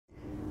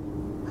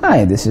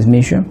Hi, this is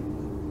Misha,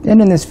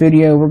 and in this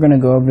video we're going to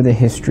go over the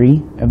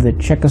history of the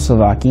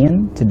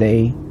Czechoslovakian,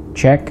 today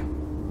Czech,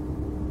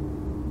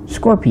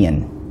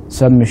 Scorpion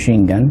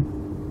submachine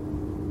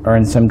gun, or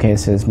in some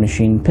cases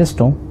machine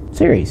pistol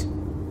series.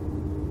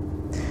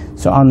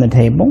 So on the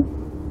table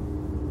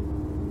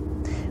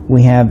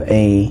we have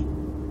a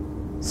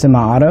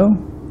semi-auto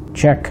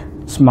Czech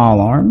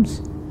small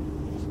arms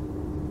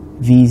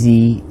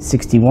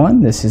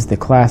Vz.61. This is the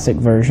classic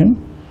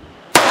version.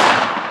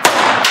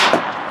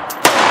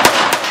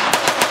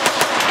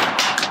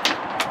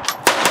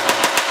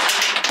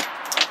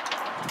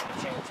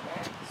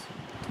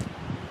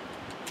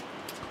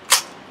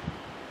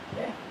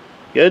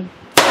 Good.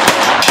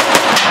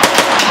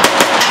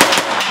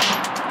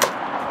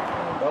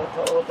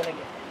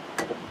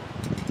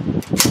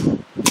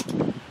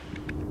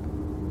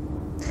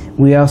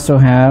 We also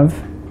have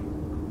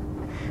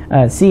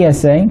a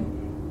CSA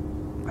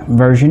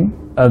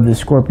version of the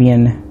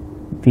Scorpion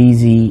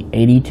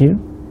Vz.82,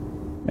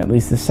 at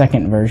least the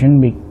second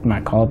version. We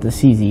might call it the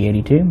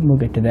CZ82. We'll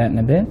get to that in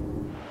a bit.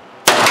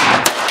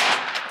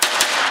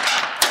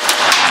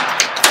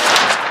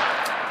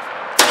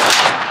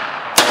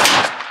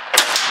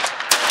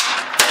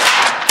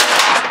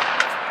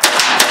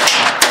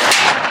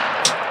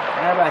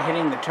 How about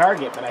hitting the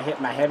target, but I hit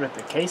my head with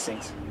the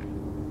casings?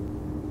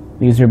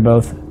 These are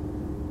both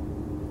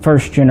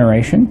first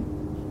generation.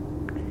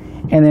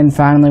 And then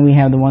finally we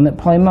have the one that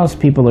probably most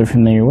people are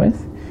familiar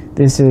with.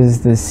 This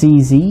is the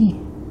CZ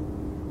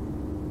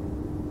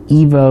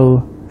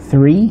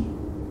Evo3.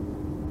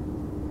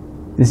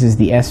 This is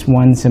the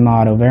S1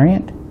 semi-auto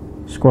variant,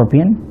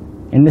 Scorpion.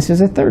 And this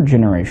is a third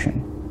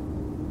generation.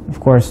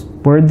 Of course,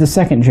 where'd the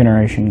second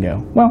generation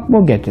go? Well,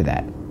 we'll get to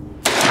that.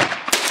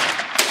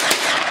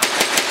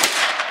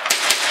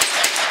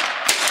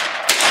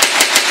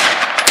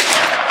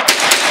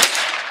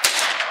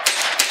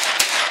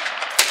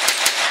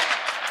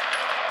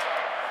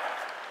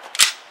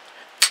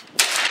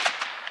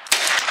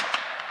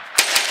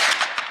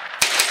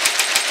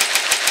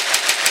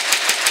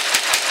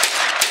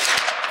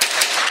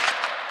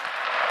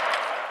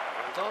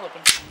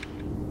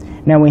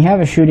 Now we have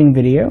a shooting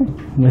video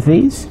with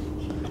these,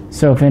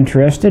 so if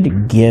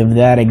interested, give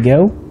that a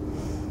go.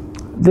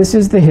 This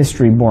is the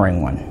history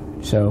boring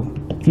one, so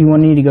if you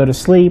need to go to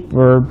sleep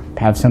or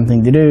have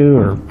something to do,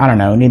 or I don't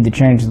know, need to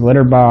change the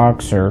litter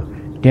box or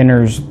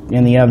dinner's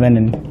in the oven,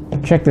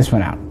 and check this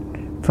one out.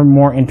 For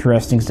more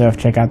interesting stuff,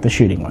 check out the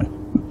shooting one.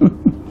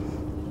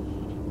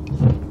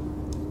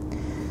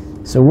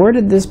 So where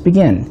did this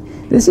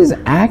begin? This is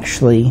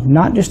actually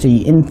not just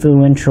an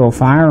influential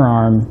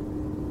firearm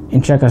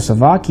in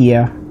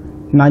Czechoslovakia,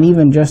 not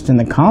even just in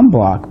the comm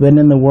block, but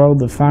in the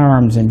world of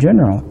firearms in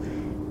general.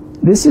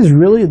 This is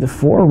really the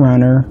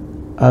forerunner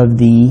of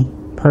the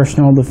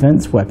personal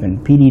defense weapon,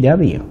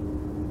 PDW.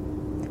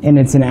 And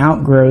it's an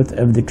outgrowth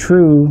of the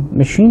true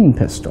machine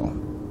pistol.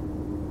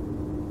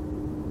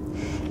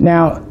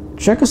 Now,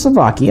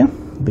 Czechoslovakia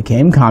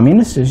became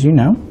communist, as you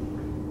know.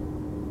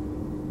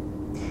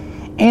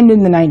 And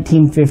in the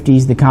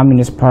 1950s, the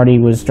Communist Party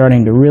was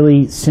starting to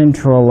really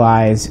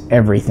centralize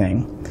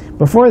everything.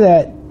 Before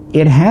that,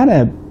 it had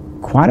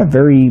quite a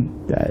very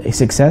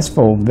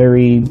successful,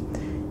 very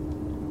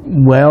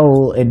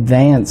well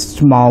advanced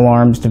small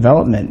arms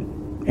development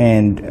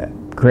and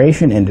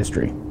creation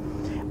industry.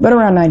 But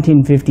around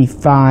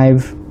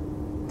 1955,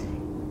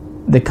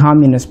 the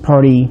Communist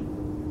Party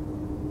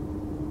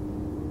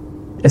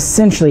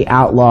essentially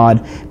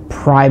outlawed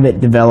private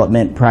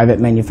development, private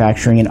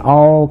manufacturing, and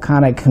all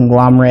kind of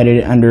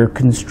conglomerated under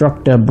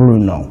Constructa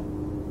Brno,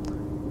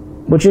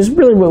 which is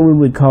really what we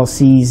would call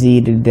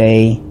CZ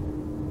today.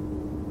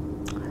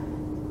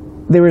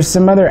 There was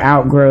some other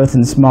outgrowth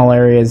in small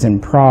areas in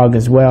Prague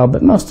as well,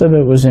 but most of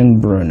it was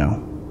in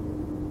Brno.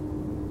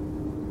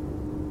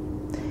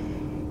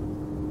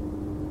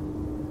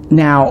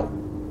 Now,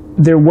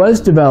 there was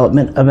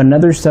development of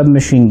another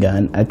submachine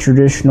gun, a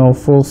traditional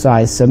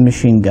full-size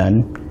submachine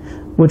gun,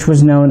 which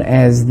was known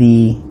as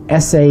the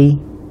SA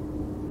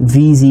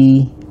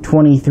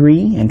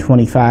Vz.23 and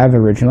 25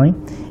 originally,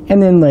 and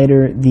then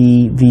later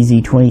the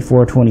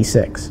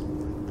Vz.24-26.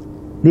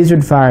 These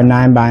would fire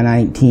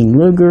 9x19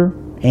 Luger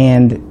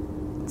and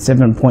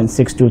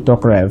 7.62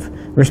 Tokarev,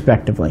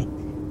 respectively.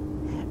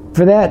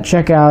 For that,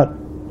 check out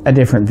a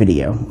different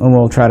video, and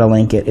we'll try to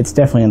link it. It's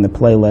definitely in the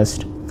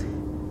playlist.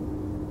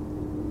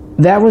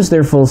 That was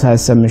their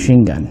full-size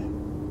submachine gun.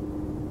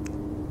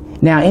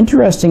 Now,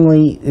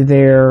 interestingly,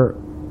 their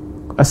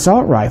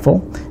assault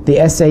rifle,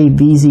 the SA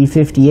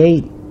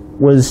Vz.58,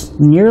 was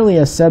nearly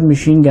a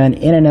submachine gun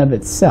in and of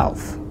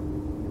itself.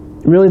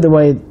 Really, the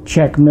way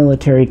Czech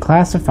military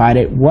classified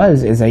it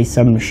was as a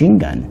submachine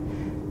gun.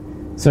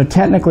 So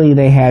technically,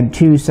 they had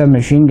two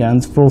submachine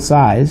guns, full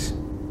size,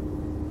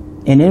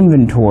 in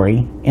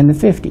inventory in the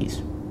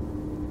 50s.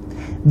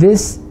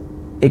 This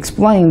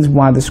explains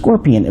why the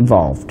Scorpion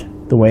evolved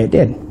the way it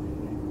did.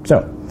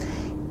 So,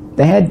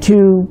 they had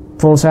two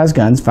full-size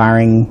guns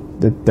firing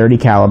the .30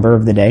 caliber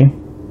of the day.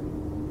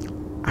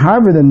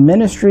 However, the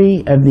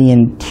Ministry of the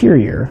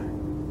Interior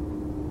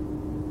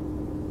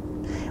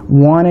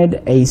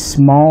wanted a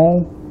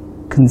small,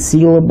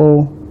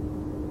 concealable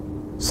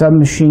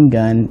submachine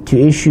gun to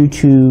issue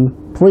to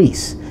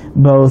police,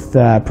 both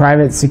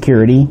private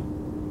security,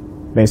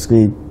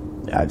 basically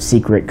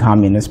secret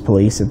communist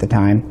police at the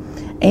time,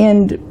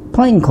 and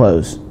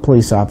plainclothes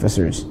police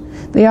officers.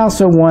 They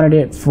also wanted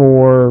it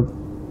for,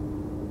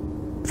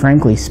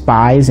 frankly,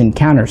 spies and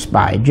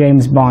counter-spy,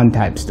 James Bond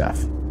type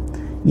stuff.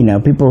 You know,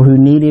 people who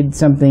needed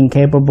something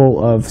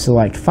capable of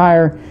select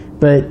fire,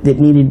 but that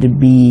needed to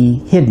be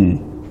hidden,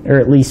 or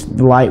at least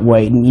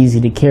lightweight and easy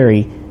to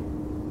carry.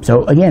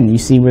 So again, you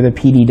see where the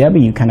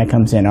PDW kind of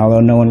comes in,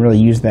 although no one really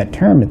used that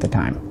term at the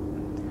time.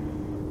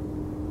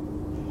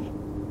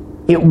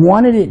 It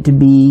wanted it to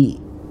be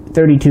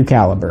 .32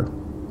 caliber,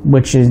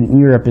 which in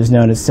Europe is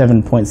known as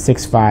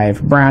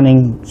 7.65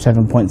 Browning,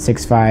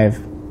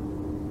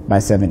 7.65 by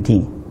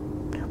 17,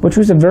 which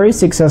was a very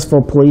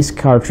successful police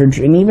cartridge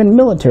and even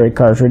military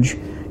cartridge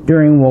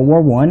during World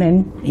War I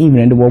and even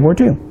into World War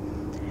II.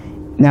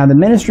 Now, the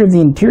Minister of the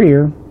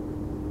Interior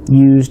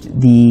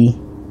used the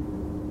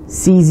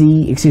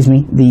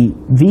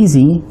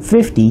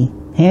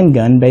Vz.50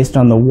 handgun based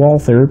on the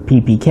Walther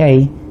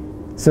PPK,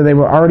 so they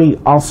were already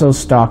also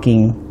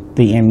stocking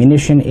the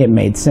ammunition. It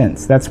made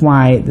sense. That's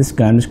why this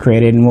gun was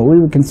created in what we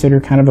would consider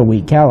kind of a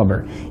weak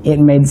caliber. It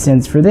made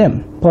sense for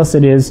them. Plus,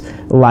 it is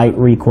light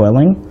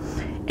recoiling,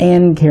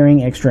 and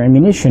carrying extra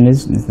ammunition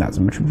is not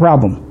so much a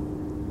problem.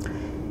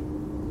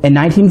 In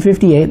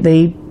 1958,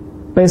 they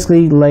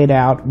basically laid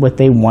out what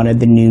they wanted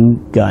the new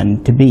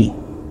gun to be.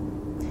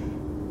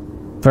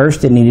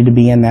 First, it needed to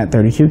be in that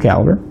 .32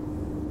 caliber.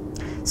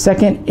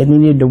 Second, it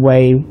needed to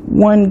weigh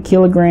 1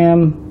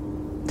 kilogram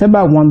to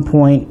about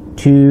 1.2,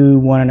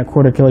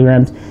 1.25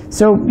 kilograms.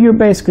 So you're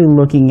basically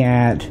looking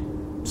at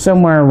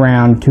somewhere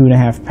around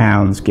 2.5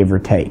 pounds, give or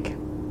take.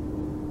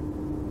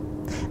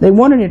 They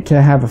wanted it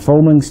to have a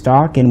folding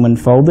stock, and when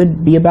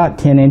folded, be about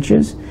 10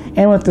 inches,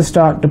 and with the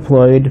stock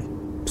deployed,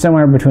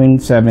 somewhere between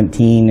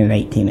 17 and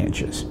 18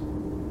 inches.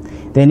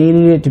 They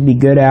needed it to be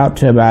good out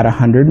to about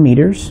 100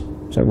 meters,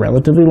 so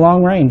relatively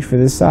long range for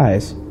this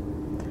size.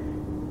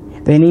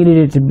 They needed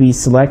it to be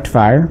select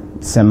fire,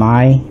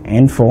 semi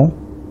and full.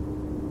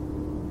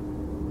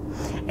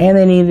 And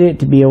they needed it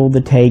to be able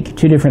to take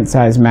 2 different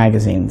size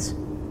magazines.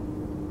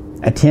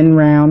 A 10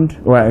 round,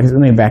 well, let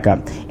me back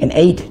up. An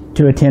 8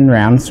 to a 10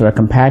 round, so a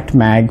compact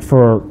mag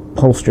for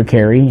holster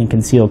carry and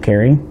concealed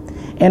carry,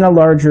 and a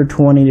larger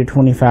 20 to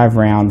 25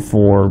 round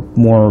for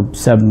more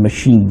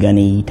submachine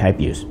gunny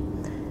type use.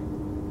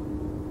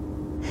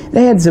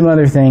 They had some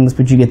other things,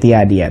 but you get the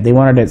idea. They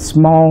wanted it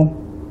small,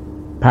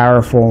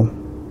 powerful,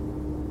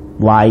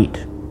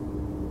 light,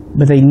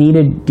 but they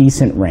needed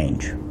decent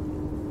range.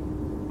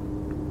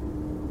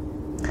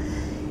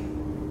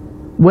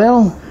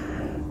 Well,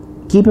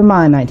 keep in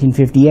mind,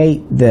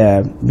 1958,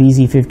 the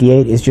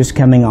Vz.58 is just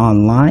coming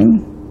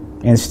online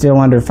and still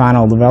under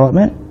final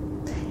development.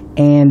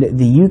 And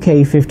the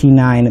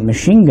UK-59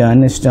 machine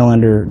gun is still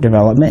under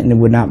development, and it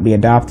would not be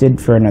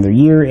adopted for another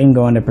year and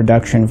go into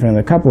production for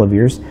another couple of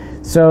years.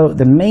 So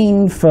the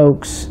main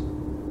folks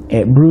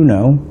at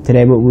Bruno,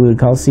 today what we would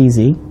call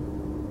CZ,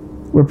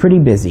 were pretty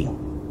busy.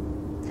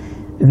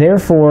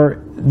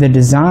 Therefore, the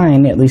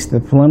design, at least the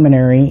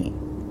preliminary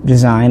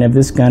design of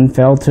this gun,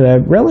 fell to a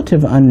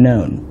relative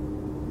unknown.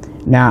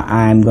 Now,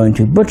 I'm going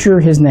to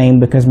butcher his name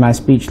because my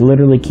speech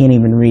literally can't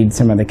even read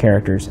some of the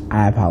characters.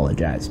 I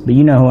apologize, but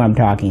you know who I'm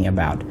talking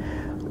about.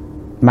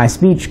 My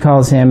speech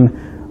calls him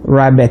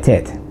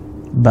Rabetet,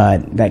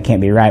 but that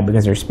can't be right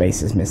because their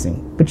space is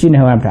missing. But you know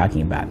who I'm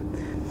talking about.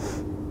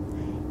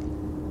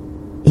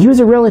 He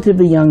was a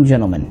relatively young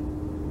gentleman.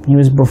 He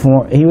was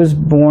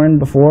born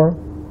before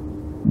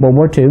World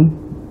War II,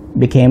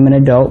 became an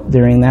adult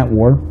during that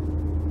war,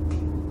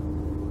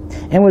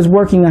 and was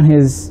working on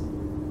his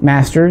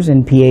master's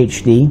and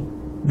PhD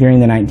during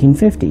the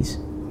 1950s.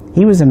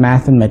 He was a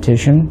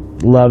mathematician,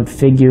 loved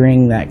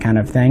figuring, that kind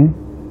of thing.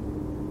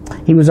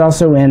 He was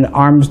also in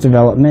arms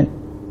development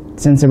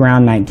since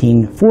around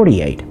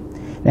 1948.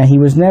 Now, he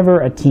was never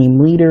a team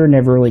leader,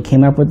 never really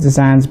came up with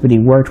designs, but he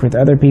worked with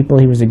other people.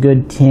 He was a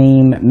good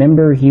team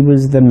member. He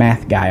was the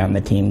math guy on the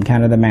team,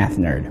 kind of the math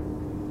nerd.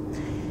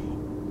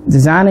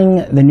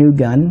 Designing the new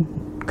gun,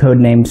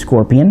 codenamed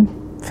Scorpion,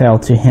 fell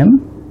to him,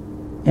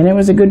 and it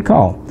was a good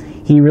call.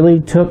 He really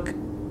took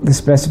the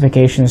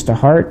specifications to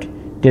heart,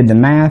 did the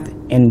math,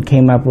 and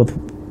came up with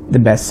the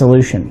best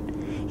solution.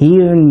 He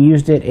even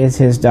used it as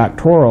his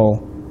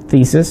doctoral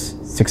thesis,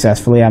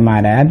 successfully I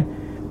might add,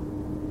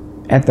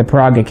 at the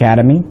Prague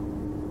Academy,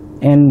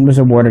 and was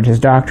awarded his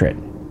doctorate.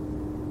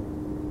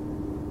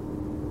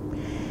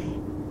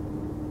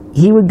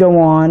 He would go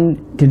on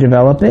to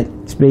develop it,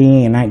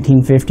 beginning in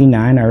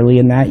 1959, early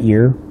in that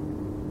year,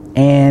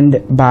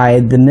 and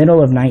by the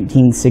middle of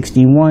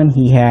 1961,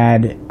 he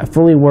had a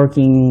fully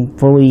working,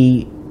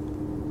 fully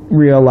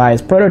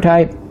realized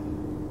prototype,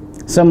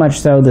 so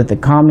much so that the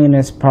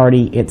Communist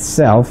Party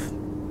itself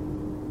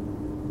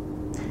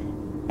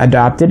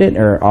adopted it,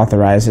 or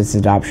authorized its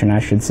adoption, I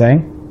should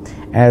say,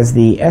 as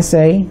the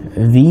SA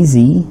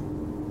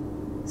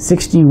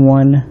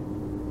Vz.61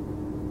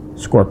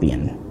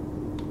 Scorpion.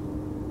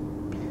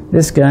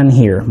 This gun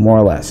here, more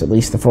or less, at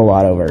least the full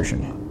auto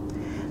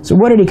version. So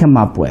what did he come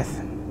up with?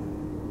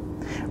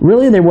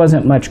 Really, there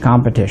wasn't much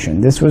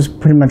competition. This was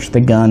pretty much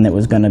the gun that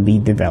was going to be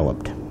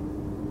developed.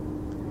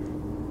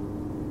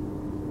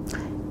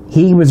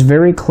 He was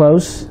very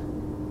close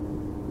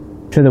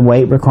to the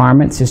weight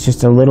requirements. It's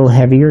just a little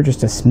heavier,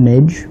 just a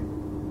smidge.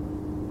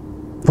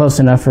 Close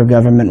enough for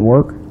government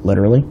work,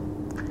 literally.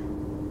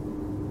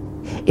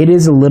 It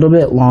is a little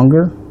bit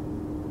longer,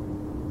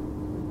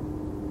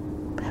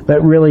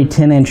 but really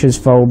 10 inches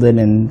folded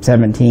and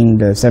 17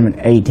 to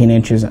 18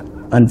 inches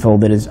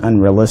unfolded is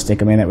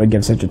unrealistic. I mean, that would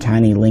give such a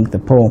tiny length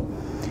of pull.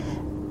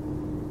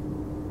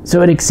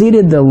 So it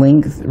exceeded the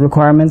length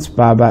requirements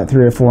by about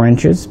 3 or 4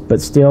 inches, but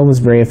still was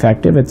very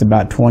effective. It's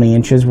about 20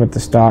 inches with the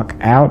stock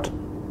out,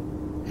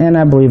 and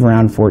I believe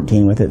around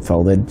 14 with it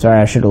folded. Sorry,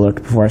 I should have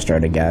looked before I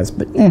started, guys,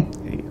 but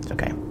it's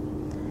okay.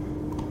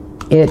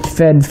 It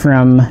fed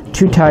from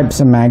 2 types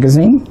of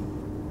magazine.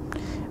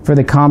 For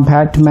the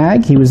compact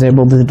mag, he was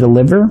able to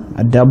deliver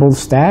a double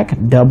stack,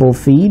 double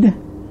feed,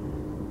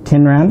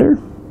 10 rounder.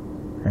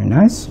 Very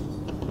nice.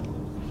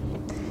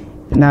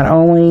 Not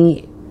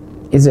only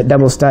is it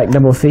double stack,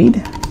 double feed,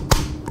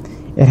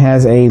 it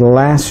has a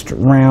last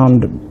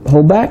round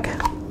holdback,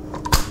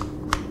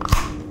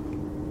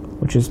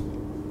 which is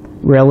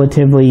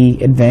relatively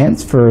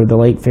advanced for the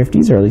late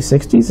 50s, early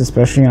 60s,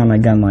 especially on a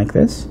gun like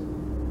this.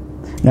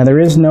 Now there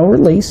is no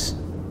release,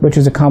 which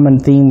is a common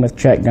theme with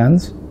Czech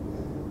guns,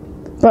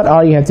 but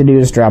all you have to do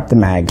is drop the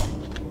mag.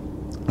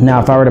 Now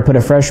if I were to put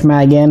a fresh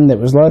mag in that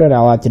was loaded,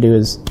 all I have to do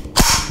is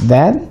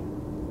that.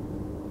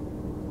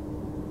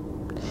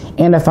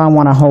 And if I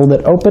want to hold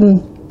it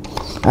open,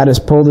 I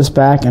just pull this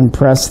back and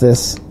press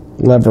this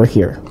lever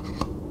here.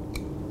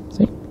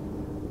 See?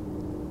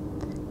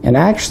 And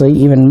actually,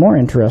 even more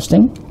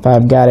interesting, if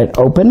I've got it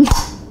open,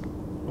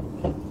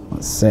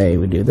 let's say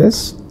we do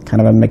this, kind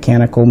of a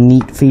mechanical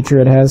neat feature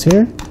it has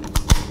here.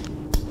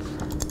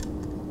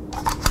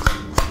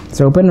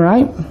 It's open,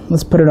 right?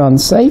 Let's put it on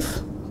safe.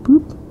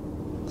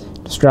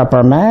 Boop. Just drop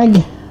our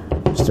mag,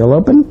 still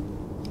open.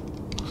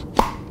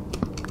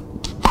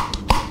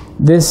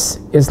 This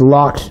is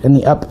locked in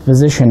the up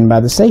position by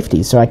the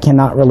safety, so I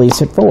cannot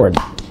release it forward.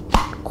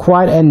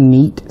 Quite a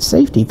neat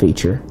safety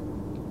feature.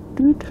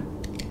 There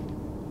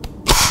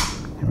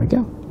we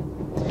go.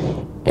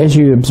 As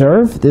you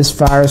observe, this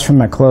fires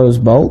from a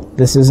closed bolt.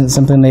 This isn't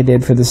something they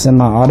did for the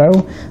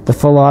semi-auto. The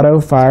full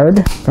auto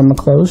fired from a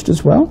closed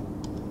as well.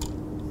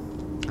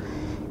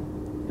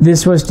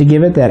 This was to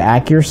give it that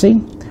accuracy.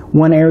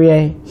 One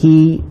area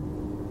he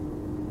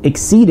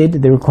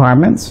exceeded the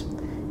requirements.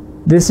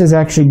 This is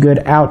actually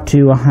good out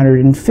to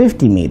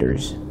 150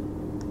 meters,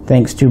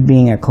 thanks to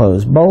being a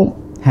closed bolt,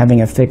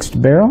 having a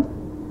fixed barrel.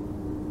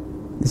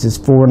 This is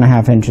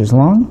 4.5 inches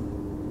long.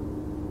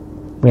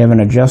 We have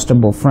an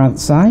adjustable front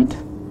sight,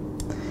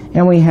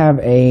 and we have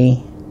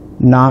a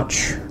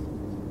notch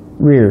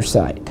rear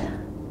sight,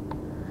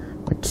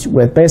 which,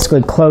 with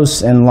basically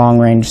close and long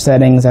range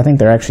settings. I think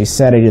they're actually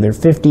set at either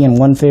 50 and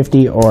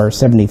 150 or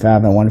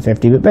 75 and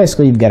 150, but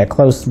basically you've got a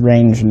close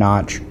range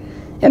notch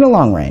and a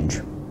long range.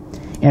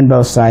 And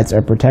both sides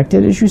are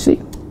protected, as you see.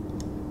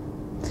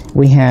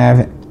 We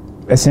have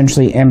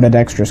essentially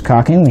ambidextrous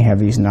cocking. We have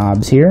these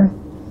knobs here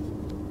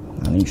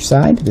on each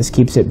side. This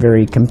keeps it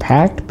very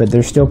compact, but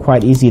they're still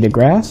quite easy to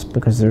grasp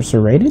because they're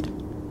serrated.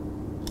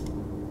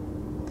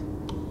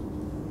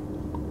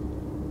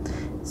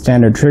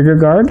 Standard trigger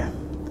guard,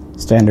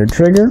 standard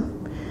trigger.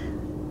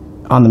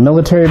 On the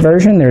military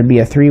version, there would be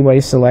a 3-way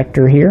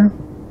selector here,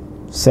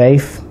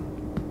 safe,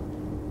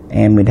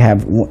 and we'd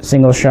have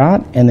single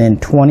shot, and then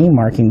 20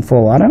 marking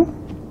full auto.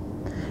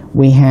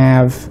 We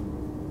have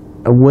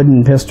a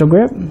wooden pistol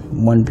grip,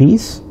 one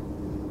piece,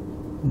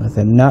 with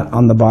a nut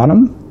on the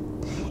bottom.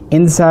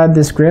 Inside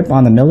this grip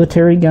on the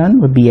military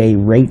gun would be a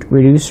rate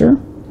reducer.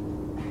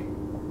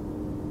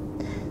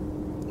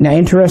 Now,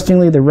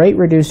 interestingly, the rate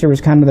reducer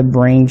was kind of the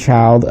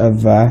brainchild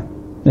of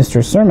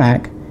Mr.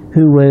 Cermak,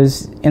 who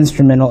was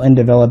instrumental in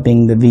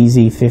developing the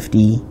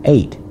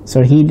Vz.58.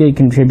 So he did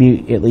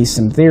contribute at least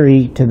some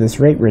theory to this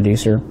rate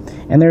reducer,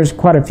 and there's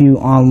quite a few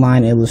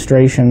online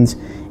illustrations,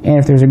 and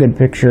if there's a good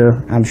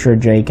picture, I'm sure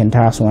Jay can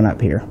toss one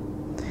up here.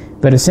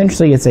 But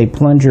essentially it's a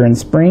plunger and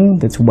spring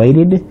that's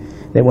weighted,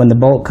 that when the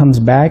bolt comes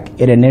back,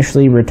 it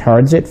initially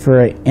retards it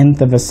for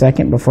 1/10 of a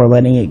second before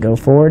letting it go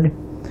forward.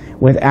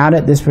 Without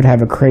it, this would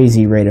have a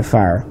crazy rate of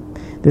fire.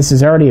 This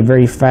is already a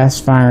very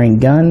fast firing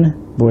gun,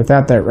 but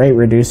without that rate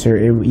reducer,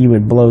 you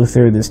would blow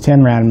through this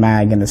 10-round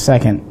mag in a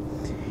second.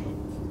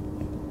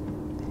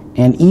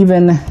 And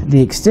even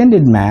the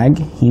extended mag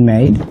he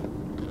made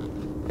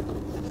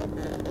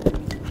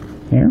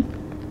here,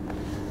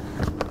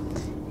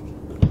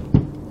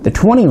 the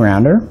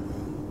 20-rounder,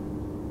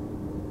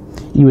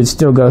 you would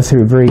still go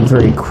through very,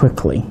 very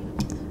quickly.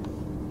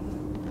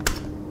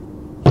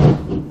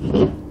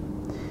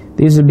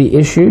 These would be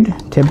issued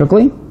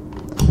typically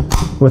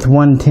with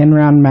one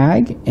 10-round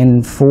mag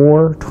and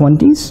 4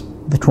 20s.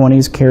 The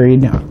 20s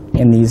carried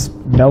in these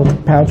belt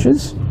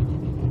pouches,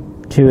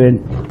 2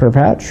 per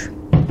pouch.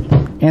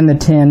 and the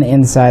 10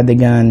 inside the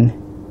gun,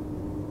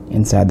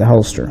 inside the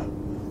holster.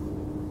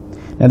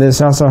 Now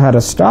this also had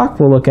a stock,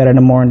 we'll look at it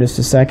more in just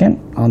a second,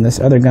 on this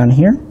other gun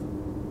here.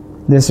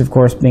 This, of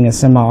course, being a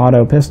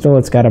semi-auto pistol,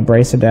 it's got a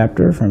brace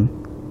adapter from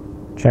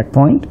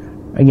Checkpoint.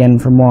 Again,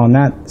 for more on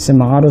that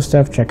semi-auto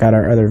stuff, check out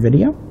our other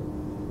video.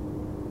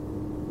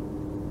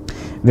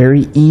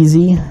 Very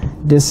easy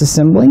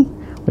disassembly.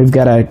 We've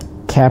got a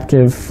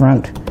captive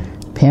front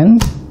pin.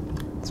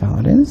 That's all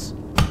it is.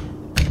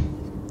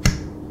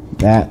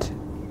 That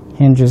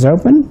hinges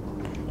open.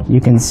 You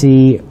can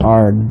see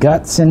our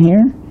guts in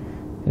here.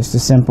 Just a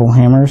simple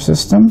hammer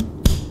system.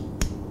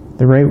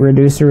 The rate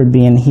reducer would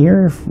be in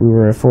here if we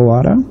were a full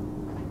auto.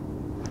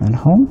 And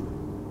home.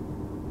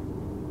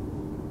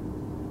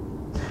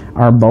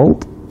 Our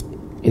bolt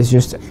is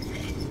just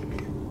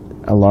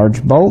a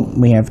large bolt.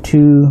 We have 2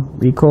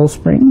 recoil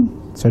spring,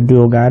 so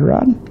dual guide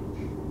rod.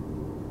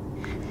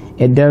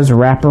 It does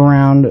wrap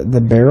around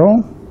the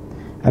barrel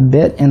a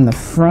bit in the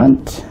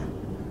front,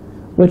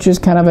 which is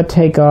kind of a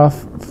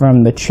takeoff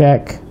from the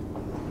Czech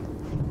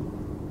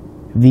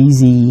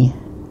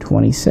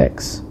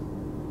Vz.26.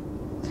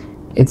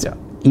 It's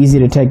easy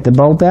to take the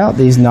bolt out.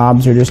 These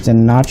knobs are just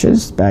in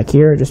notches back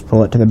here. Just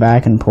pull it to the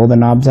back and pull the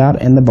knobs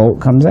out and the bolt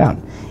comes out.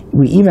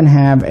 We even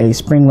have a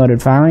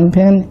spring-loaded firing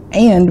pin,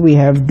 and we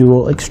have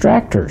dual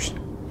extractors,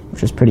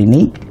 which is pretty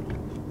neat.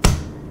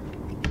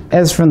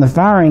 As from the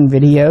firing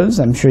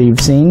videos, I'm sure you've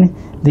seen,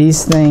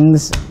 these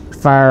things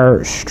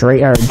fire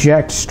straight, or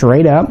eject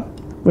straight up,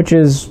 which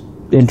is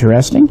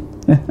interesting.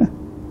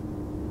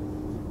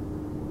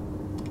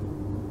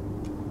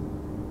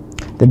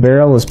 The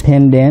barrel is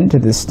pinned in to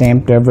the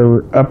stamped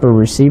upper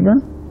receiver.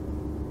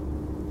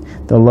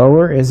 The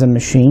lower is a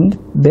machined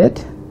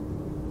bit,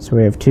 so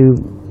we have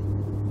 2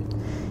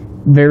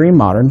 very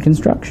modern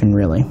construction,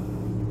 really.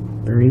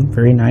 Very,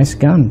 very nice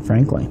gun,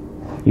 frankly.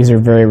 These are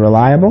very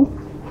reliable.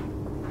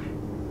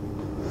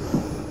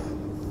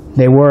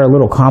 They were a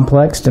little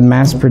complex to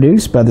mass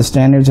produce by the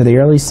standards of the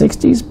early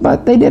 60s,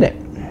 but they did it.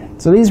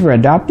 So these were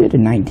adopted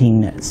in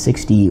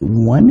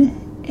 1961,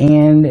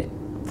 and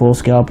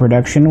full-scale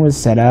production was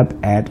set up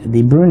at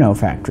the Brno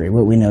factory,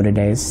 what we know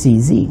today as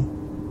CZ.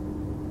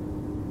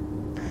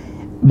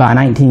 By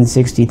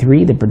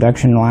 1963, the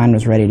production line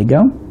was ready to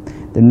go.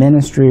 The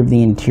Ministry of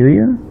the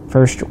Interior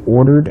first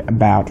ordered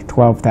about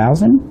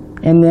 12,000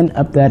 and then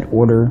upped that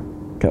order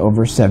to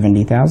over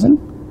 70,000.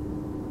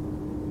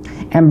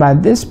 And by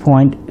this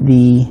point,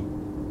 the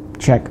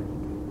Czech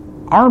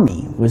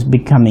Army was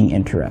becoming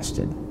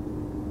interested.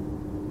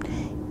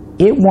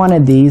 It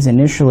wanted these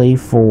initially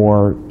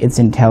for its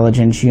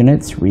intelligence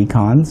units,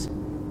 recons,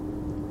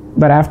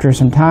 but after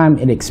some time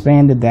it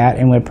expanded that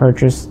and would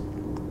purchase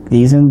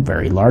these in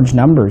very large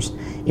numbers,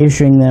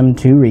 issuing them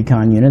to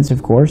recon units,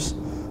 of course.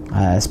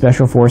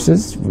 Special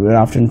forces would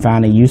often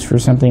find a use for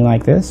something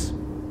like this.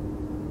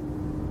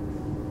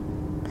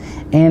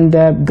 And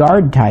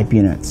guard type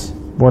units,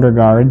 border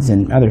guards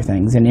and other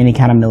things, and any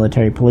kind of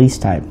military police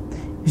type.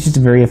 It's just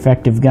a very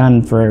effective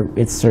gun for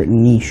its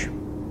certain niche.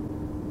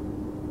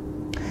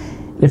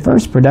 The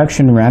first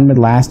production run would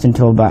last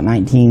until about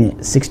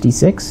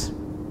 1966.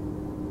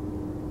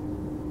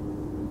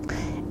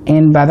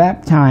 And by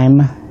that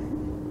time,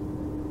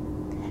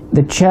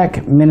 the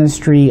Czech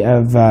Ministry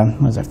of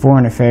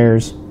Foreign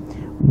Affairs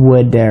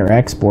or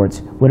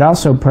exports would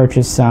also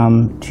purchase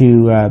some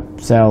to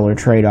sell or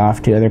trade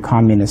off to other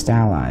communist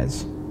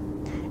allies.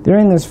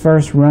 During this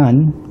first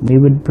run, we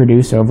would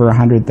produce over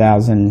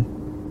 100,000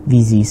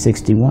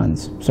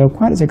 Vz.61s, so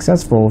quite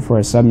successful for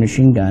a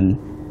submachine gun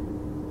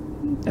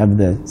of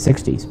the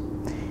 60s.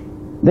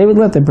 They would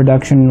let the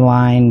production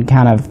line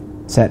kind of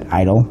set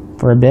idle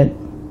for a bit,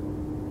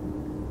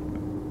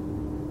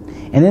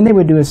 and then they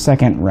would do a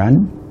second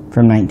run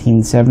from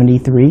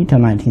 1973 till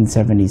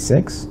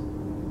 1976,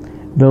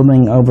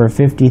 building over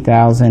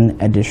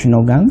 50,000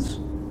 additional guns,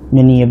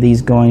 many of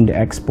these going to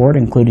export,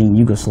 including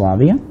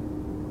Yugoslavia,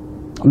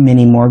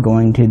 many more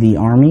going to the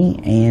Army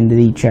and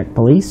the Czech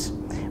police.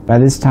 By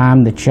this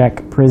time, the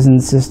Czech prison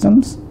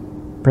systems,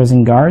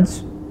 prison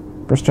guards,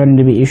 were starting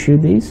to be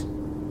issued these.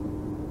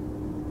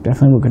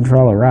 Definitely would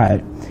control a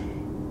riot.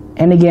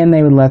 And again,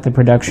 they would let the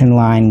production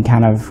line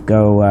kind of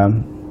go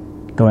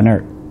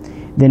inert.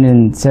 Then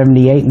in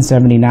 78 and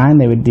 79,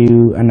 they would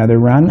do another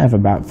run of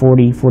about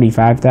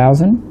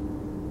 45,000.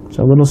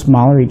 So a little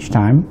smaller each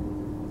time,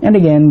 and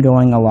again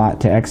going a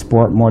lot to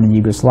export more to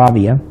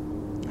Yugoslavia,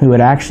 who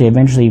would actually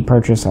eventually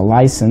purchase a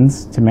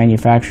license to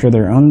manufacture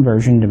their own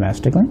version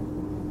domestically,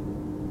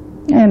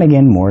 and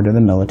again more to the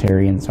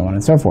military and so on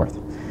and so forth.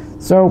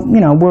 So, you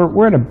know,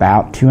 we're at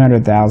about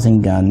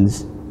 200,000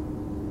 guns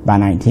by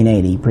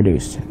 1980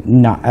 produced.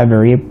 Not a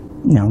very,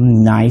 you know,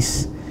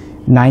 nice,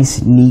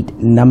 neat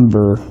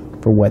number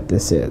for what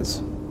this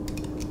is.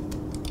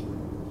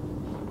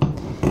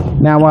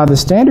 Now, while the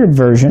standard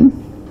version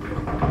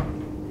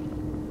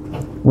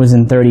was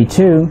in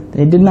 32,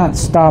 they did not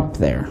stop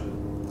there.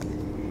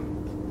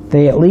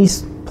 They at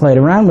least played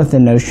around with the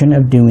notion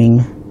of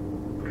doing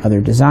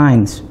other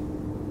designs.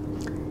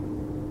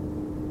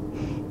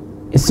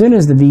 As soon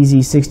as the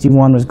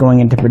Vz.61 was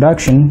going into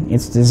production,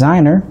 its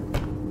designer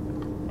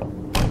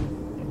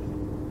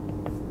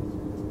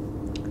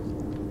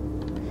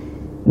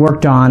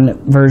worked on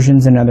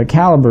versions in other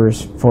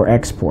calibers for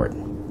export.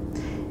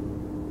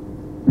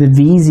 The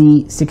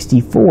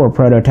Vz.64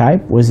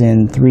 prototype was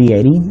in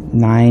 .380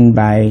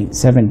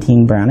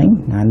 9x17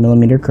 Browning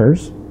 9mm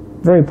curves,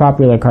 very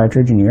popular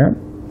cartridge in Europe.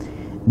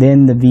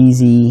 Then the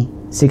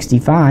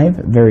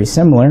Vz.65, very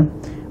similar,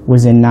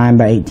 was in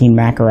 9x18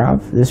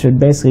 Makarov. This would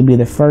basically be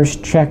the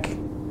first Czech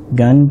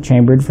gun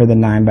chambered for the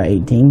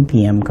 9x18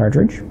 PM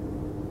cartridge.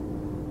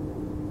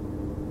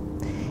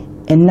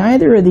 And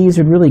neither of these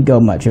would really go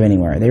much of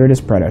anywhere. They were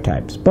just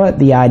prototypes, but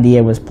the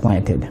idea was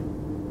planted.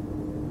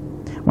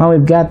 While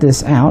we've got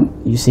this out,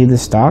 you see the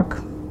stock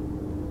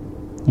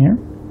here.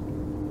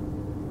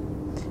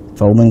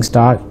 Folding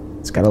stock.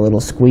 It's got a little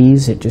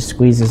squeeze. It just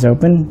squeezes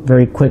open.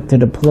 Very quick to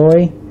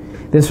deploy.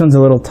 This one's a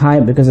little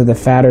tight because of the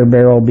fatter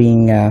barrel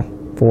being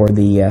for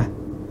the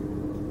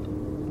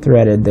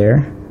threaded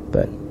there,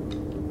 but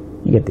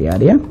you get the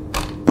idea.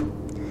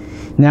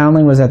 Not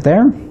only was that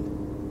there,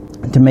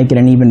 to make it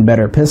an even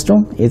better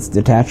pistol, it's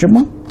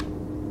detachable,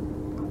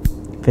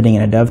 fitting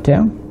in a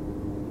dovetail.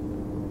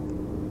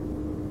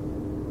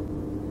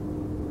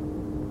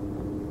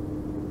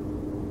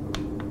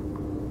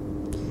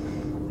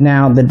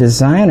 Now, the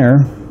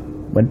designer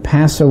would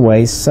pass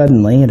away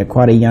suddenly at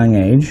quite a young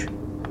age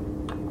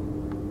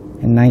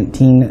in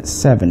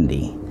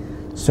 1970.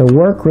 So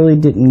work really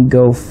didn't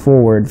go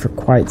forward for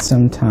quite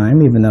some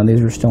time, even though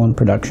these were still in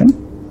production,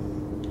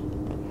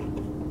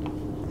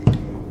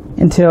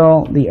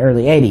 until the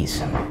early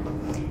 80s.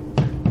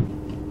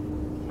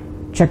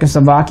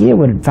 Czechoslovakia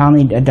would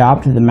finally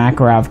adopt the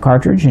Makarov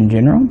cartridge in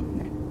general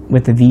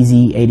with the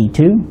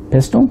Vz.82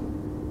 pistol,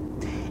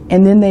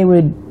 and then they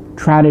would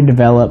try to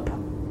develop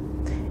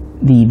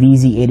the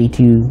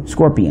Vz.82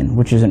 Scorpion,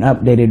 which is an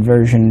updated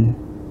version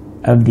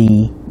of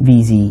the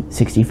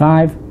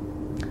Vz.65.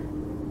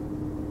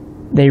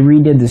 They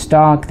redid the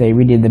stock, they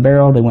redid the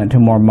barrel, they went to a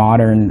more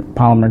modern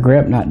polymer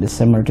grip, not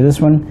dissimilar to this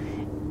one.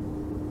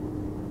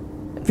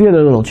 A few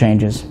other little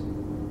changes.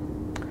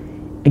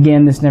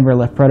 Again, this never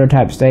left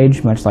prototype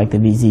stage, much like the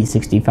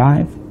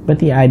Vz.65, but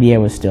the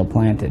idea was still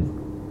planted.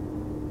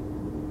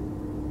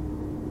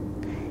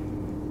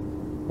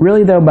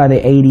 Really though, by the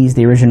 80s,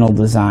 the original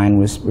design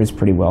was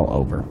pretty well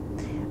over.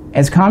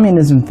 As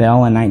communism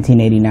fell in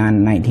 1989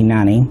 and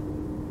 1990,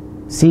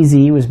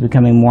 CZ was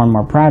becoming more and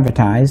more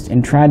privatized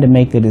and tried to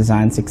make the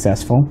design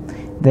successful.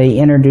 They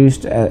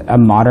introduced a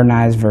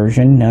modernized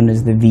version known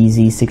as the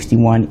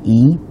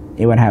Vz.61E.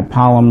 It would have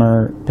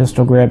polymer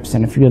pistol grips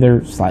and a few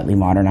other slightly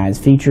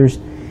modernized features.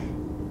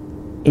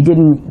 It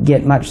didn't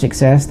get much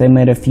success. They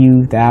made a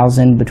few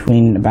thousand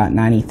between about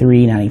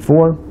 93 and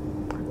 94,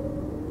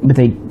 but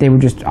they were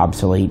just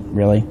obsolete,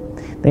 really.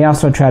 They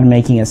also tried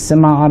making a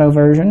semi-auto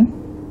version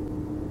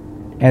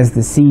as the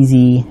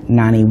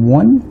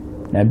CZ91.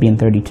 That'd be in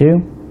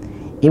 .32.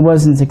 It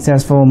wasn't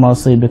successful,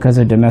 mostly because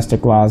of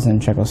domestic laws in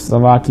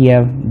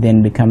Czechoslovakia,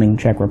 then becoming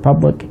Czech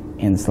Republic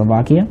and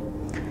Slovakia.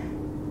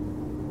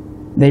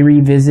 They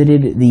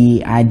revisited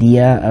the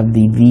idea of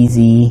the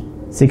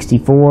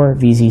Vz.64,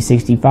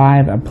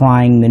 Vz.65,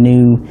 applying the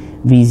new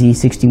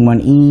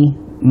Vz.61E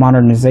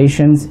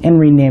modernizations and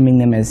renaming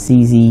them as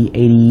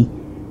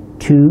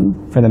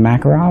CZ82 for the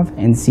Makarov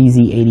and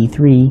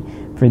CZ83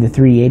 for the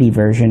 .380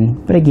 version,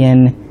 but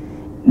again,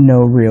 no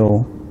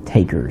real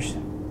takers.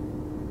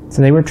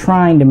 So they were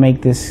trying to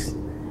make this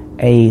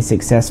a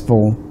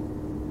successful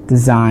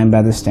design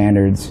by the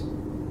standards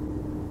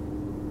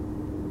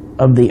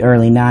of the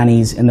early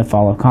 90s and the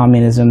fall of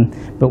communism,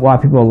 but while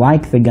people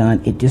liked the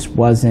gun, it just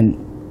wasn't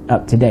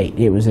up to date.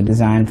 It was a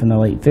design from the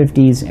late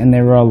 50s, and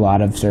there were a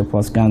lot of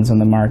surplus guns on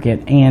the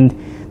market, and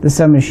the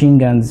submachine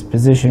gun's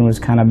position was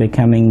kind of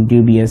becoming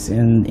dubious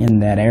in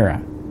that era,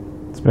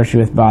 especially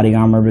with body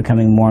armor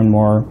becoming more and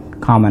more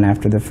common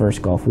after the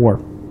first Gulf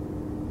War.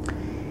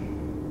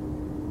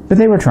 But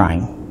they were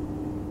trying.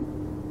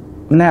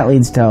 And that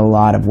leads to a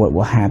lot of what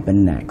will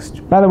happen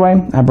next. By the way,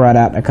 I brought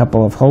out a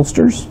couple of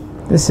holsters.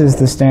 This is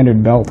the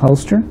standard belt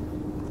holster,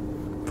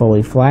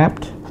 fully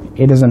flapped.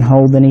 It doesn't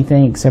hold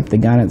anything except the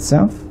gun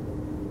itself.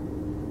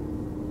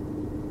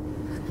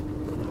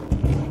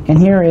 And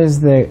here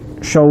is the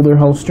shoulder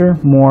holster,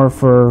 more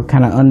for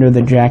kind of under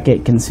the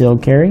jacket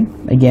concealed carry.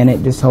 Again,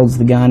 it just holds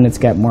the gun. It's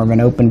got more of an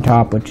open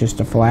top with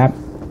just a flap.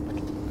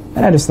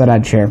 And I just thought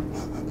I'd share.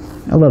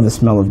 I love the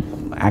smell of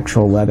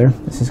actual leather.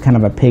 This is kind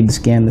of a pig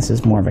skin. This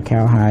is more of a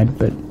cowhide,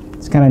 but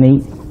it's kind of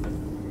neat.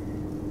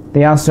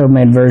 They also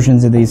made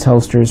versions of these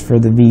holsters for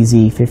the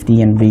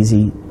Vz.50 and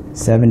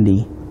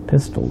Vz.70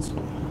 pistols.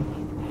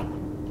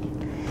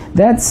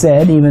 That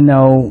said, even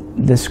though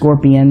the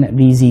Scorpion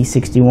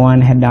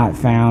Vz.61 had not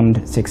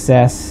found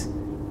success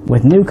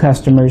with new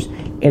customers,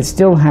 it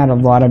still had a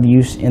lot of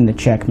use in the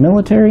Czech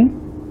military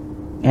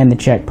and the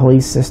Czech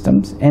police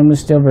systems, and was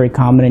still very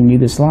common in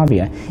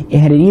Yugoslavia. It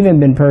had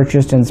even been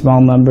purchased in small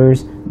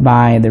numbers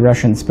by the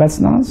Russian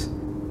Spetsnaz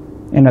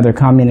and other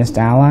communist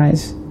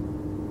allies,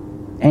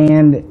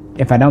 and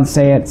if I don't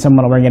say it,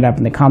 someone will bring it up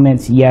in the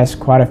comments. Yes,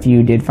 quite a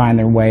few did find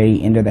their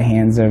way into the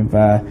hands of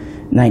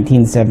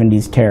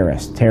 1970s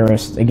terrorists.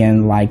 Terrorists,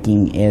 again,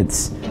 liking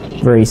its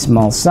very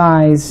small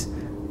size,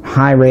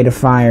 high rate of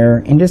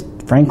fire, and just,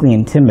 frankly,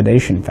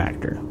 intimidation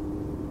factor.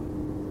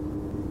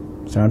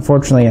 So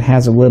unfortunately, it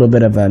has a little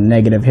bit of a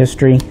negative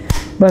history.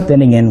 But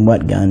then again,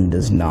 what gun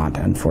does not,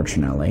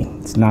 unfortunately?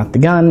 It's not the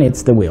gun,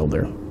 it's the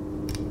wielder.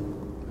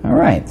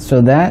 Alright,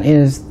 so that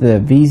is the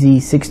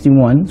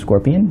Vz.61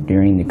 Scorpion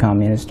during the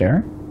communist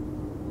era.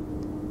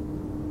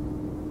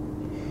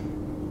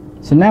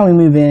 So now we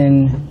move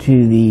in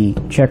to the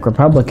Czech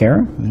Republic era,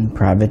 and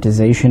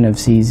privatization of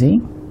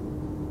CZ,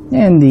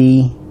 and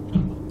the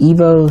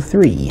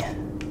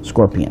Evo3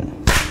 Scorpion.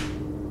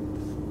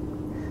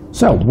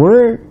 So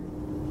where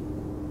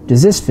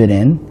does this fit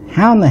in?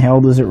 How in the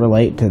hell does it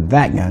relate to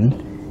that gun?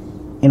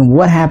 And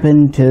what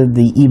happened to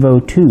the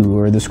Evo2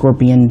 or the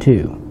Scorpion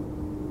 2?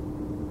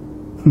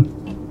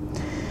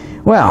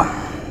 Well,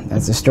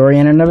 that's a story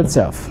in and of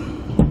itself.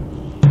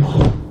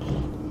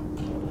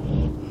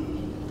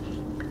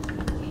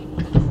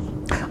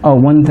 Oh,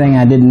 one thing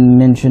I didn't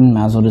mention,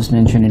 might as well just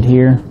mention it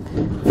here.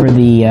 For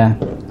the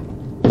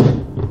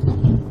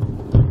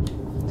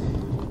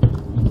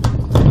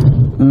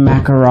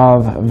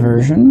Makarov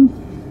version,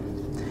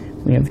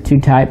 we have two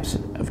types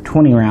of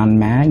 20 round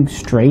mag,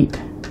 straight,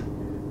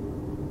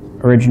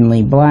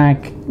 originally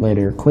black,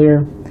 later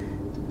clear.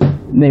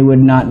 They would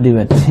not do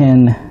a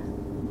 10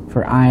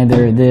 for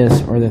either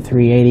this or the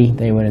 380.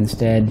 They would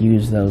instead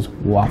use those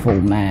waffle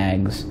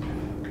mags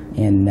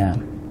in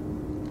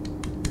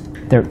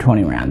their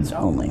 20 rounds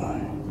only.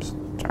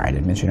 Sorry, I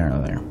didn't mention it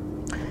earlier.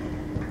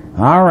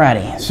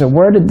 Alrighty, so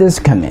where did this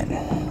come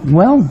in?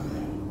 Well,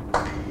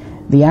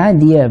 the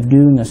idea of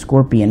doing a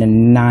Scorpion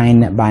in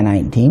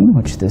 9x19,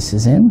 which this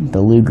is in,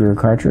 the Luger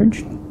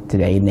cartridge,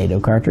 today NATO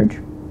cartridge,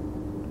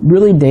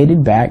 really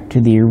dated back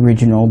to the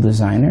original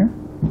designer.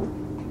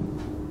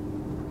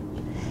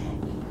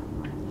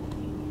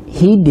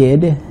 He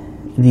did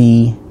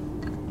the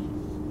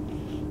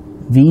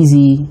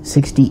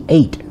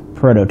Vz.68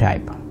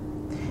 prototype.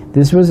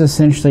 This was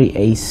essentially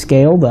a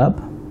scaled up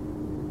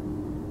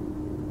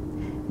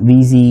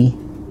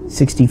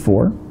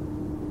Vz.64,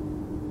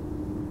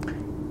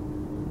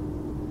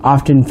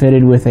 often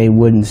fitted with a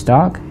wooden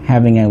stock,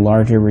 having a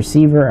larger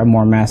receiver, a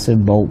more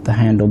massive bolt to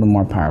handle the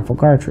more powerful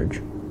cartridge.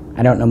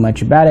 I don't know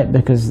much about it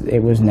because it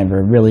was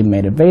never really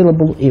made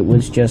available. It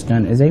was just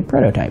done as a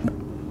prototype.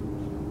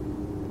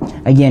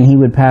 Again, he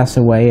would pass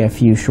away a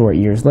few short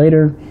years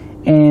later,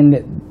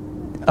 and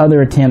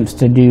other attempts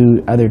to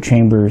do other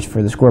chambers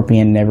for the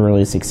Scorpion never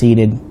really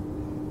succeeded,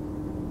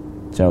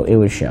 so it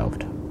was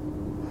shelved.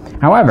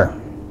 However,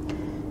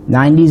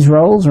 90s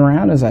rolls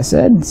around, as I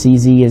said.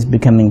 CZ is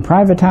becoming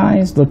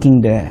privatized,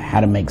 looking to how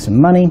to make some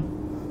money.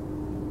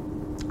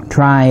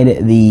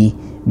 Tried the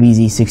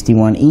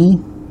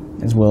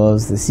Vz.61E, as well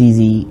as the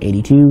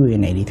Vz.82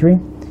 and 83.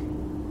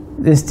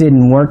 This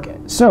didn't work,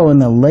 so in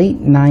the late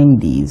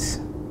 90s,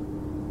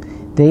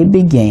 they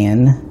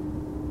began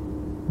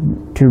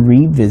to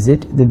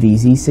revisit the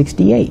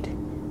Vz.68,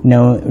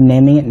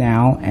 naming it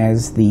now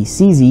as the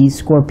CZ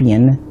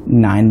Scorpion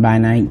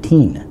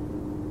 9x19.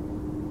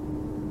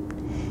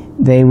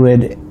 They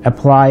would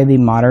apply the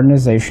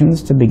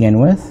modernizations to begin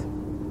with,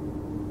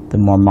 the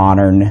more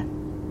modern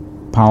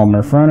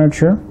polymer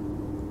furniture.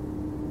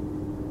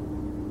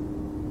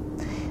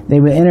 They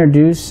would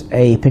introduce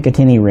a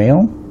Picatinny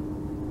rail.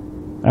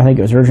 I think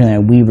it was originally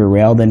a Weaver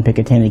rail, then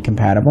Picatinny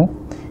compatible,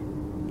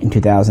 in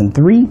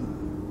 2003.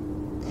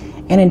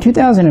 And in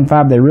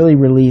 2005, they really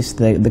released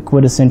the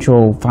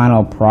quintessential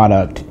final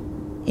product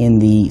in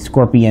the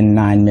Scorpion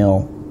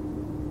 9mm,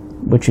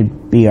 which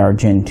would be our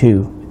Gen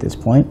 2 at this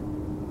point.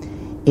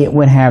 It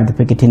would have the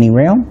Picatinny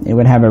rail. It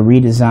would have a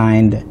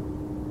redesigned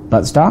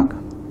buttstock,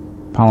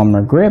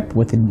 polymer grip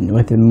with a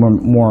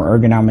more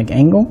ergonomic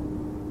angle.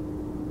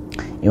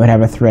 It would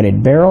have a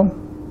threaded barrel.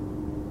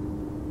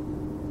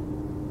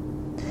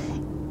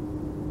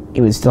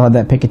 It would still have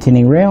that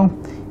Picatinny rail.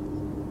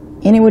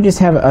 And it would just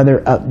have other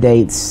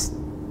updates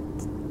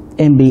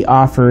and be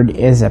offered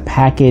as a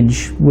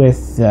package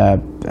with a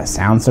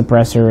sound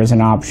suppressor as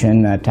an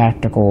option, a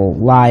tactical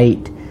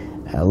light,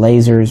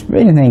 lasers,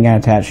 anything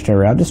attached to a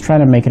rail, just trying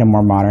to make it a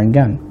more modern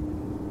gun.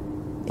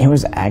 It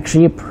was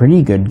actually a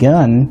pretty good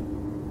gun.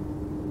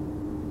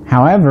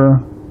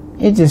 However,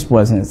 it just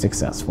wasn't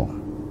successful.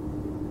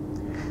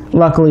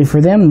 Luckily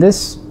for them,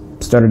 this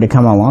started to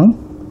come along.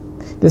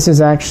 This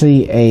is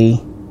actually a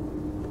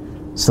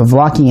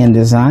Slovakian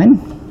design,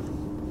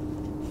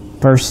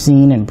 first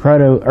seen in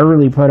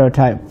early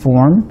prototype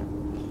form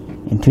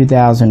in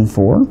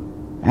 2004.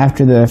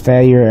 After the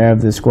failure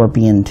of the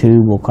Scorpion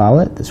 2, we'll call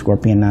it, the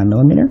Scorpion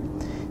 9mm,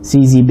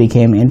 CZ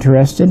became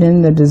interested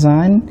in the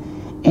design,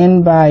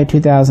 and by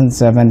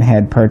 2007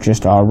 had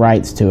purchased all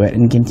rights to it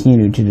and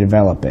continued to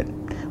develop it.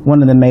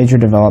 One of the major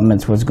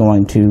developments was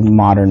going to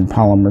modern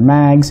polymer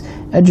mags,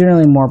 a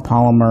generally more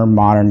polymer,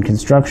 modern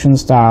construction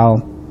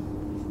style,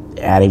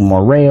 adding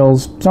more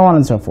rails, so on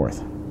and so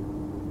forth.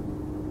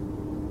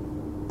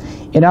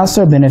 It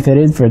also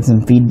benefited from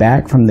some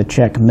feedback from the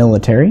Czech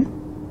military,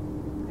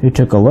 who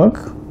took a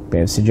look,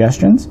 gave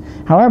suggestions.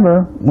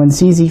 However, when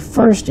CZ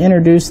first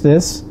introduced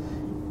this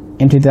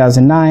in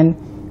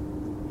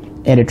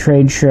 2009 at a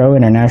trade show,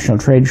 international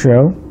trade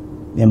show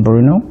in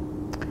Brno,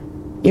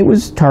 it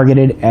was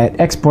targeted at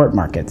export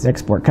markets,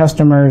 export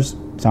customers,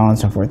 so on and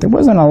so forth. There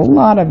wasn't a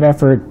lot of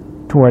effort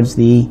towards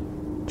the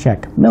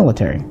Czech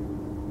military.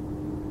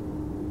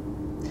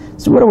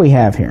 So what do we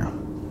have here?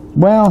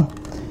 Well,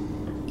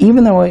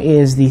 even though it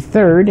is the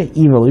third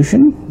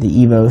evolution, the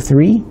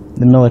Evo3,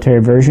 the military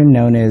version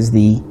known as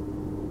the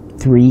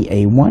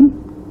Vz.61,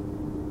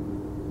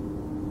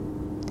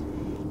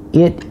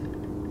 it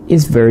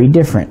is very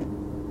different.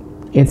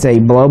 It's a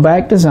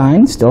blowback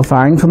design, still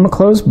firing from a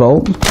closed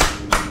bolt,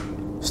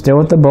 still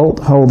with the bolt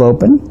hold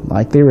open,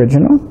 like the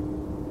original.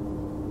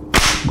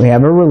 We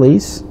have a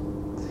release.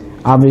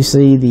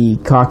 Obviously, the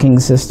cocking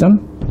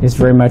system is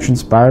very much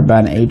inspired by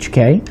an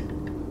HK.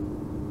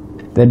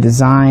 The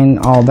design,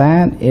 all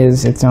that,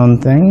 is its own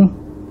thing.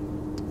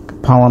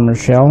 Polymer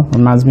shell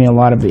reminds me a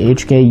lot of the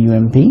HK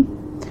UMP.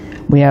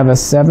 We have a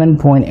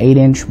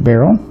 7.8-inch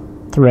barrel,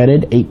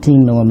 threaded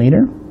 18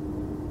 millimeter.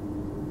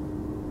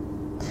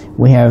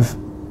 We have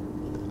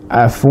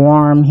a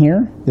forearm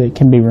here that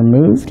can be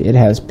removed. It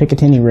has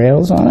Picatinny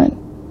rails on it,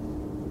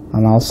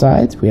 on all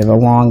sides. We have a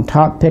long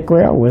top pick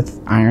rail with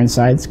iron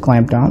sights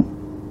clamped on.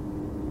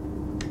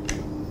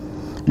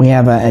 We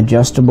have an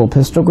adjustable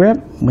pistol grip.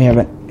 We have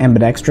an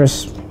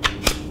ambidextrous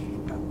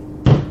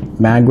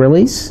mag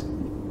release,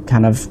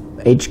 kind of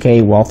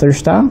HK Walther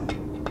style.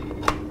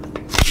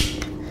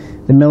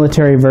 The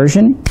military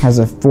version has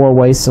a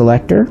 4-way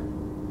selector,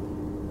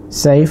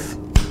 safe,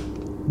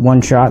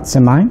 one-shot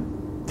semi,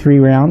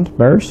 3-round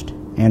burst,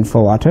 and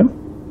full auto.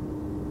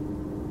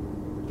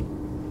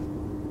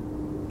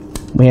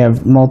 We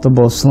have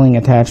multiple sling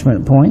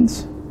attachment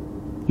points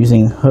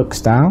using hook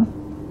style.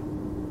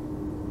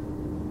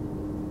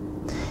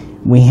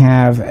 We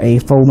have a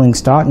folding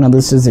stock. Now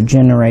this is a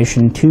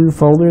Generation 2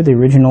 folder. The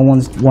original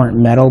ones weren't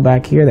metal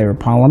back here, they were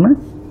polymer.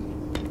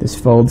 This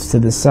folds to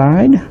the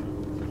side.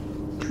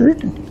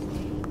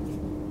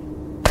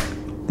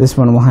 This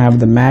one will have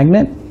the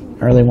magnet.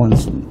 Early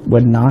ones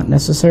would not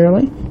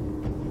necessarily.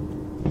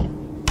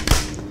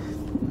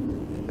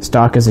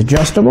 Stock is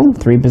adjustable,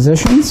 3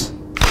 positions.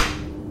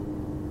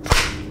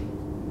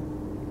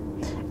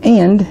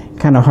 And,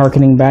 kind of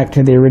harkening back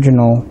to the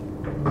original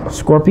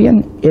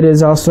Scorpion, it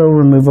is also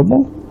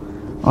removable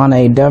on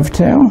a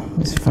dovetail.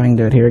 Let's see if I can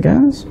do it here,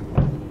 guys.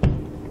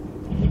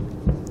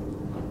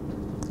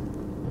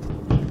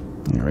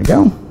 There we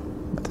go.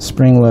 With the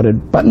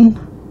spring-loaded button.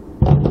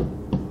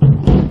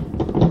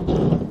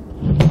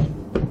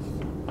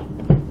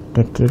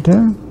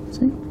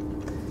 See?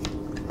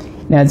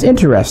 Now it's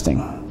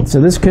interesting. So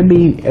this could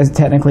be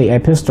technically a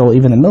pistol,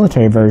 even the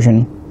military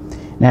version.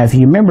 Now if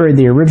you remember,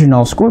 the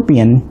original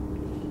Scorpion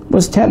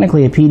was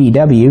technically a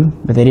PDW,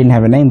 but they didn't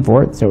have a name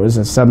for it, so it was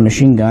a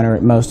submachine gun, or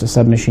at most a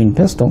submachine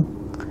pistol.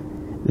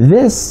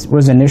 This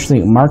was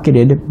initially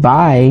marketed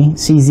by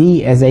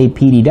CZ as a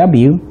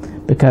PDW,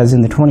 because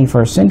in the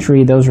 21st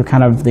century, those were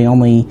kind of the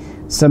only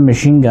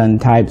submachine gun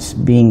types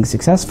being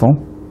successful.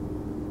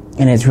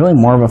 And it's really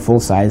more of a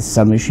full-size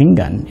submachine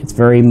gun. It's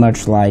very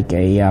much like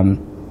a,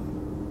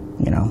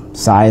 you know,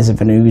 size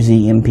of an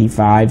Uzi,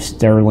 MP5,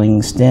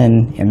 Sterling,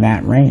 Sten, in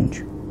that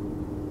range.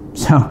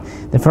 So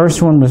the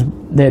first one was,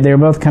 they were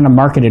both kind of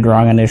marketed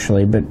wrong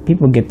initially, but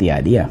people get the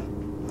idea.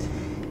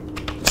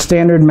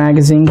 Standard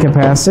magazine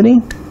capacity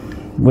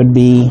would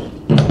be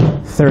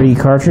 30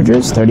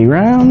 cartridges, 30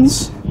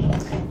 rounds,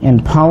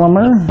 and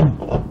polymer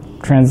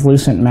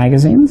translucent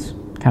magazines,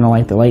 kind of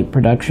like the late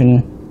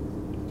production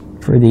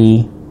for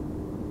the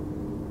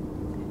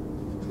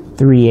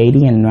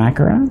 380 and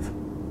Makarov.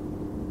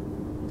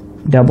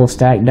 Double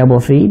stack, double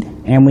feed,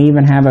 and we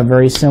even have a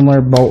very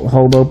similar bolt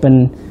hold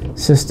open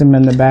system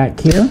in the back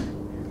here.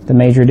 The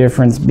major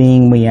difference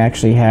being we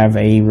actually have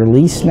a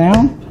release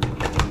now.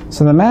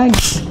 So the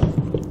mags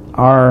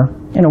are,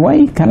 in a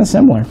way, kind of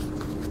similar.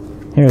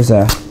 Here's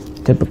a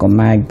typical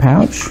mag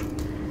pouch.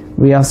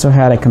 We also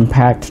had a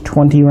compact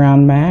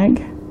 20-round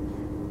mag,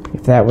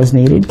 if that was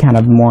needed, kind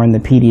of more in the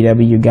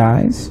PDW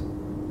guise.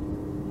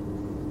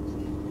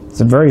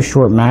 It's a very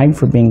short mag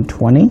for being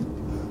 20.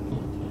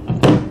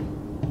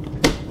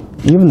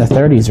 Even the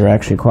 30s are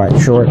actually quite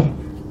short,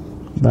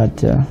 but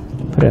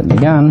put it in the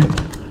gun.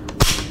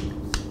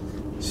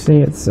 See,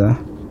 it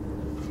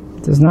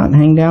does not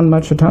hang down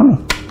much at all.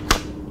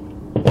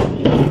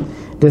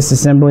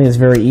 Disassembly is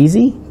very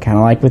easy, kind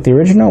of like with the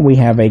original. We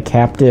have a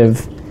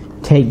captive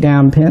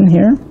takedown pin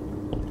here.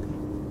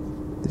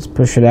 Just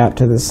push it out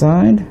to the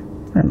side.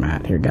 Where am I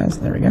at here, guys?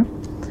 There we go.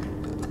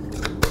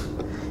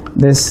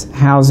 This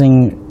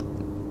housing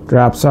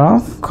drops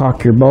off.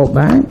 Cock your bolt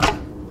back.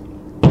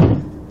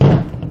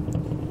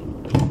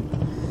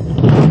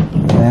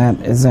 That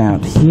is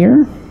out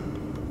here.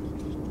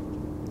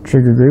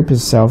 Trigger group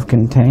is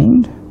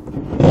self-contained.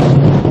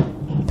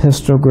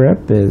 Pistol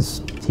grip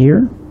is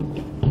here.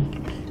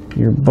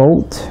 Your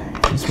bolt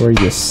is where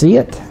you see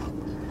it.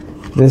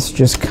 This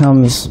just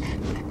comes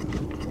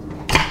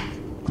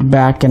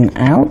backing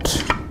out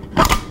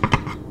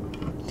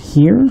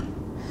here.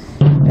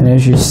 And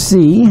as you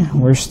see,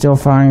 we're still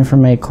firing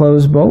from a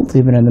closed bolt,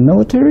 even in the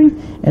military,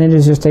 and it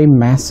is just a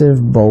massive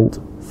bolt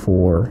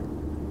for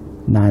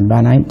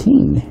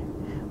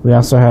 9x19. We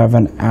also have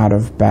an out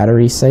of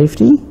battery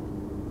safety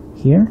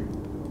here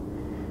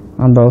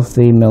on both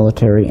the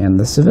military and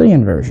the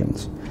civilian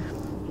versions.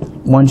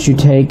 Once you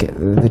take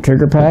the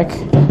trigger pack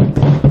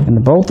and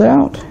the bolt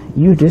out,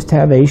 you just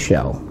have a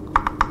shell.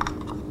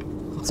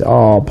 It's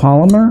all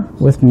polymer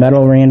with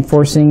metal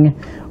reinforcing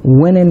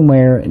when and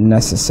where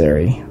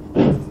necessary,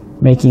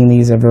 making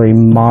these a very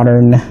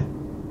modern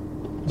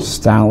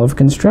style of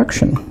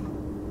construction.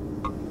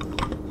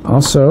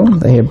 Also,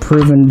 they have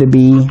proven to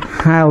be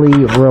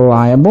highly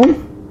reliable.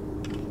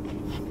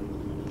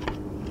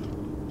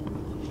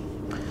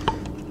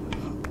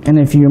 And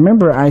if you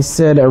remember, I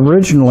said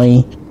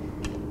originally,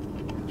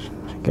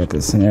 get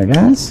this in there,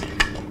 guys.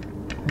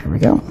 There we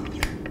go.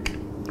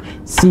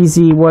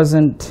 CZ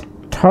wasn't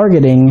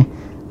targeting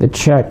the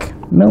Czech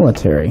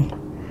military.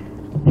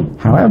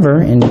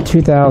 However, in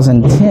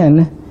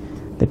 2010,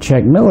 the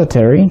Czech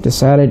military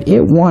decided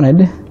it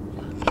wanted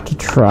to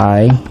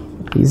try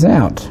these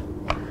out.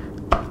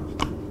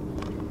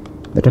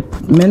 The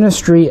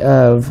Ministry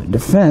of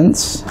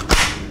Defense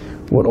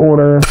would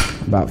order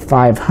about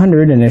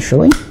 500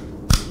 initially,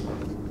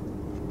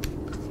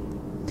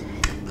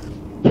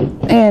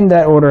 and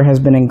that order has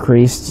been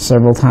increased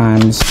several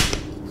times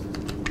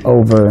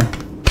over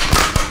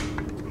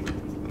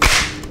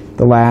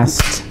the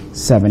last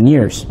 7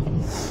 years.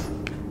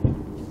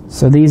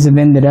 So these have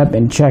ended up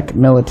in Czech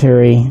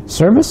military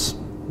service.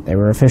 They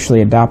were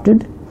officially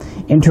adopted.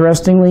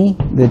 Interestingly,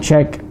 the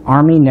Czech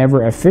Army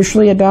never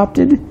officially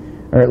adopted,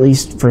 or at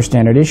least for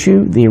standard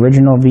issue, the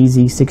original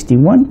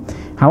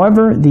Vz.61.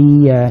 However,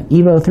 the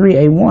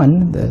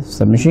Evo3A1, the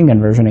submachine gun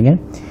version again,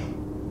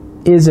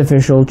 is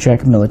official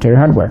Czech military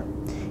hardware.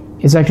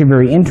 It's actually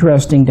very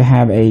interesting to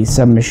have a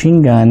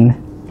submachine gun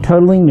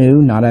totally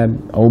new, not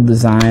an old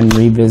design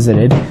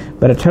revisited,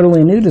 but a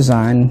totally new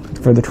design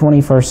for the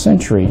 21st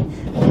century.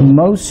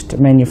 Most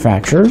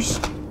manufacturers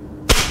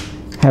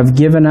have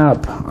given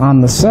up on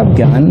the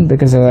subgun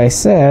because, as I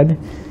said,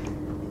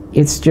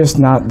 it's just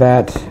not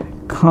that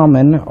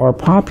common or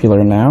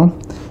popular now.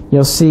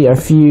 You'll see a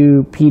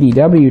few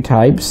PDW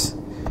types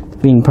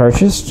being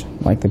purchased,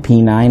 like the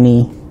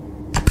P90,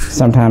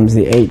 sometimes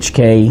the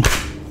HK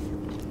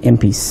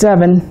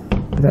MP7,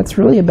 but that's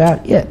really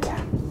about it.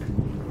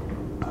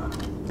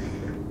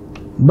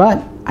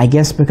 But I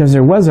guess because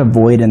there was a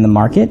void in the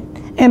market,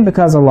 and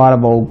because a lot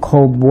of old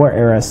Cold War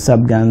era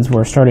subguns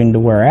were starting to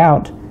wear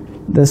out,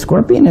 the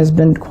Scorpion has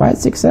been quite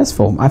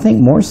successful. I think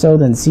more so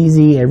than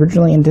CZ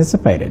originally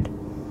anticipated.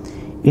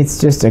 It's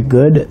just a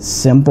good,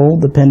 simple,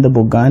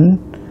 dependable gun,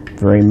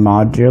 very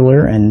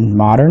modular and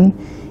modern.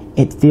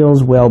 It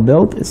feels well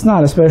built. It's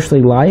not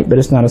especially light, but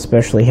it's not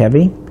especially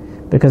heavy.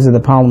 Because of the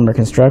polymer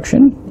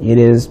construction, it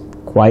is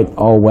quite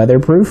all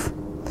weatherproof.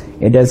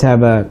 It does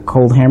have a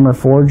cold hammer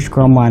forged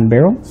chrome lined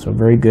barrel, so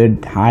very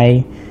good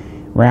high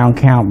round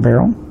count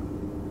barrel.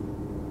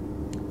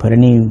 Put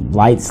any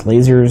lights,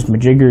 lasers,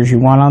 majiggers you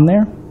want on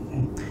there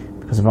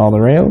because of all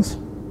the rails.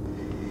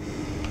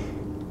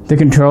 The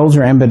controls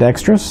are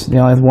ambidextrous. The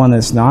only one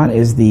that's not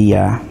is the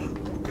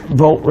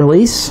bolt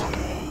release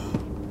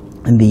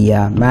and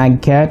the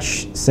mag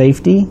catch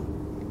safety,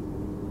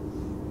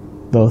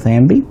 both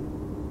ambi.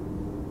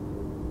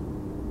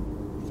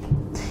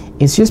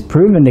 It's just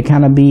proven to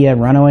kind of be a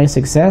runaway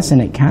success,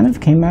 and it kind of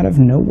came out of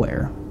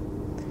nowhere.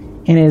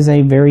 And is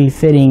a very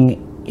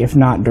fitting, if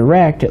not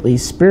direct, at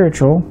least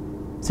spiritual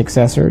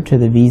successor to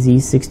the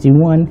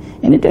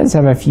Vz.61, and it does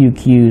have a few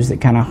cues that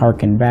kind of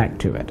harken back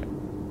to it.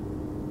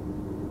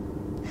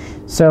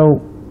 So,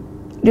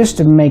 just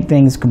to make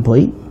things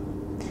complete,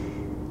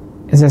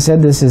 as I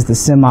said, this is the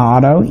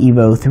semi-auto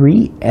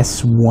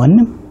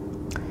Evo3A1.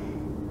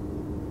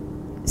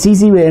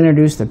 CZ would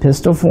introduce the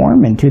pistol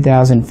form in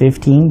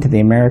 2015 to the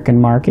American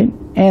market,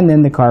 and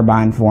then the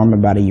carbine form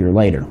about a year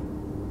later.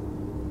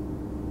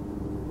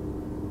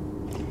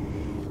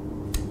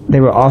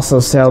 They will also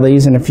sell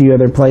these in a few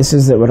other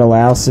places that would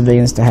allow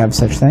civilians to have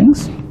such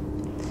things.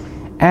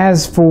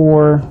 As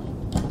for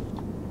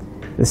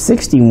the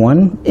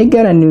 61, it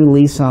got a new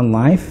lease on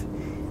life.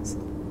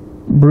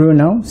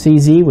 Bruno,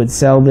 CZ, would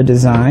sell the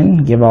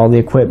design, give all the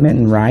equipment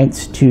and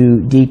rights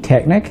to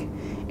D-Technik,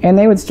 and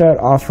they would start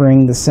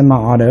offering the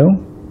semi-auto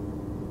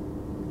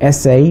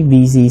SA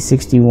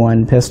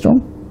Vz.61 pistol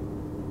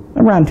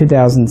around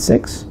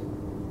 2006.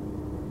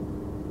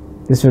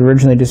 This would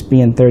originally just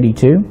be in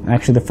 .32.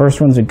 Actually, the first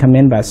ones would come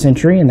in by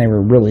Century, and they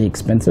were really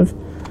expensive.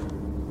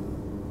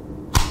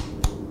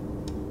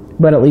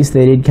 But at least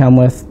they did come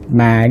with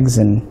mags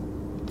and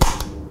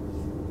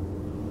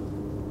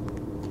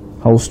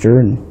holster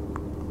and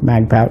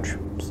mag pouch.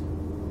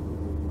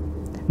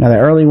 Now, the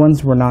early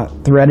ones were not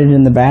threaded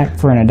in the back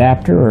for an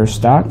adapter or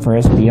stock for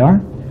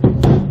SPR.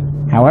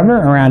 However,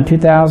 around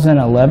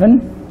 2011,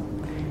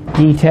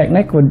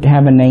 D-Technik would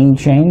have a name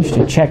change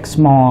to Czech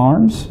Small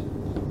Arms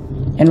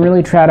and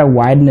really try to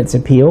widen its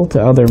appeal to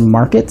other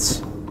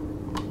markets.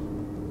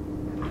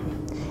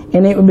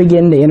 And it would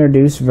begin to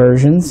introduce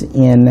versions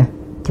in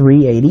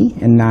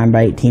 380 and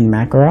 9x18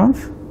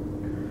 Makarov.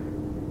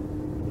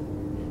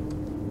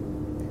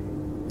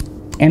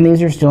 And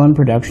these are still in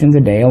production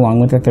today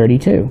along with the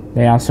 32.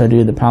 They also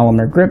do the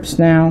polymer grips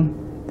now.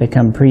 They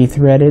come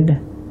pre-threaded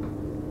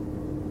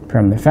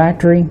from the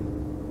factory.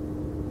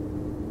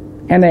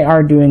 And they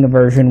are doing a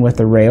version with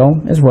the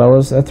rail as well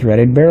as a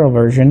threaded barrel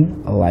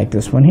version like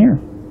this one here.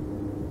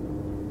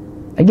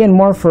 Again,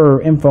 more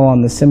for info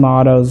on the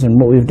semi-autos and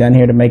what we've done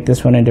here to make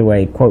this one into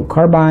a quote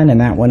carbine and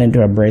that one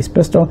into a brace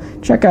pistol,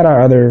 check out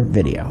our other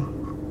video.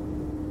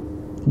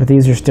 But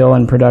these are still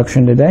in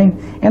production today,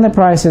 and the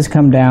price has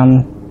come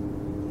down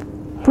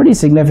pretty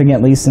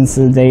significantly since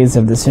the days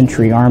of the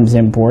Century Arms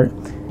import.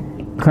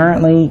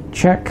 Currently,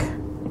 Czech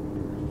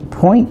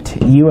Point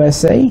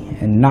USA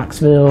in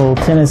Knoxville,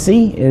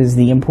 Tennessee is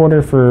the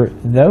importer for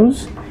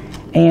those,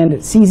 and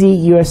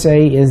CZ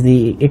USA is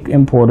the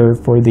importer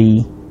for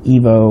the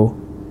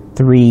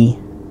Evo3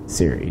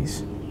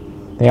 series.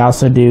 They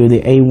also do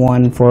the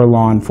A1 for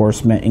law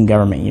enforcement and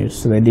government use,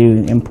 so they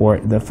do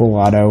import the full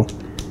auto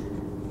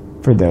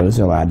for those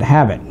allowed to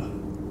have it.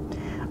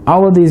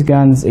 All of these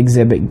guns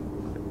exhibit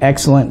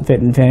excellent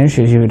fit and finish,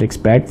 as you would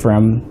expect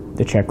from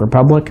the Czech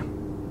Republic,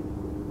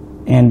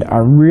 and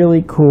are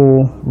really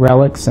cool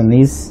relics in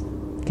these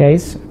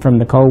case from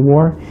the Cold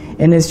War.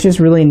 And it's just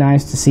really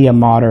nice to see a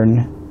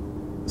modern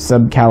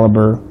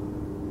sub-caliber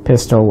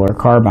pistol or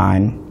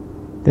carbine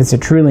that's a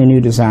truly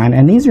new design.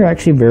 And these are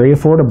actually very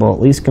affordable,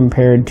 at least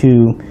compared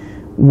to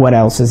what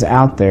else is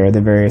out there, the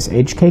various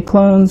HK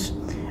clones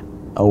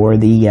or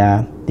the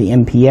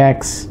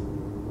MPX.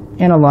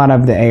 And a lot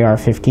of the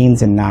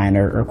AR-15s and 9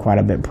 are quite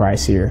a bit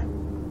pricier.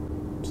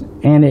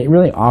 And it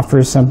really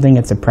offers something.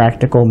 It's a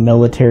practical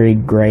military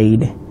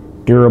grade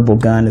durable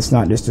gun. It's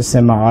not just a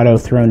semi-auto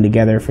thrown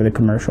together for the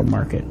commercial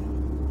market.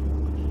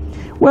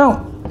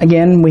 Well,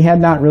 again, we had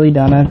not really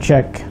done a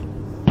Czech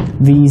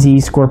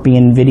Vz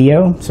Scorpion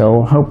video,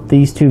 so hope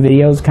these two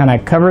videos kind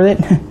of covered it.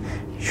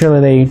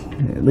 Surely they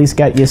at least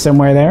got you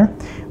somewhere there.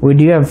 We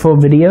do have full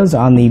videos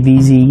on the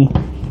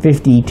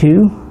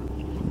Vz.82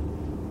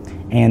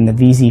 and the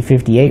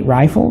Vz.58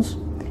 rifles,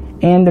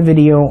 and the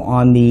video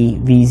on the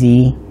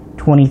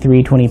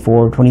Vz.23,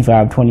 24,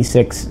 25,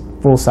 26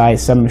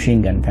 full-size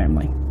submachine gun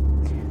family.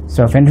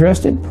 So if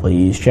interested,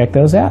 please check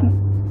those out.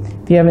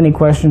 If you have any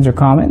questions or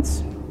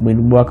comments, we'd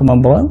welcome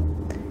them below.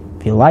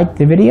 If you liked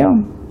the video,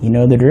 you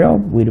know the drill.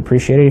 We'd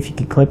appreciate it if you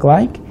could click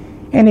like.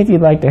 And if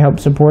you'd like to help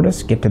support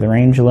us get to the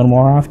range a little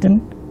more often,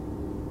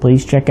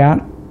 please check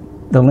out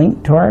the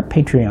link to our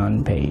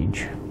Patreon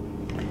page.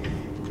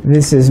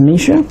 This is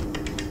Misha,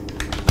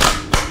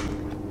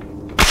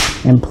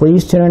 and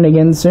please tune in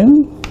again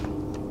soon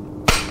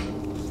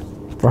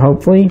for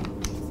hopefully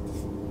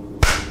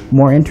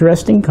more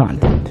interesting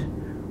content.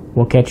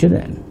 We'll catch you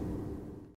then.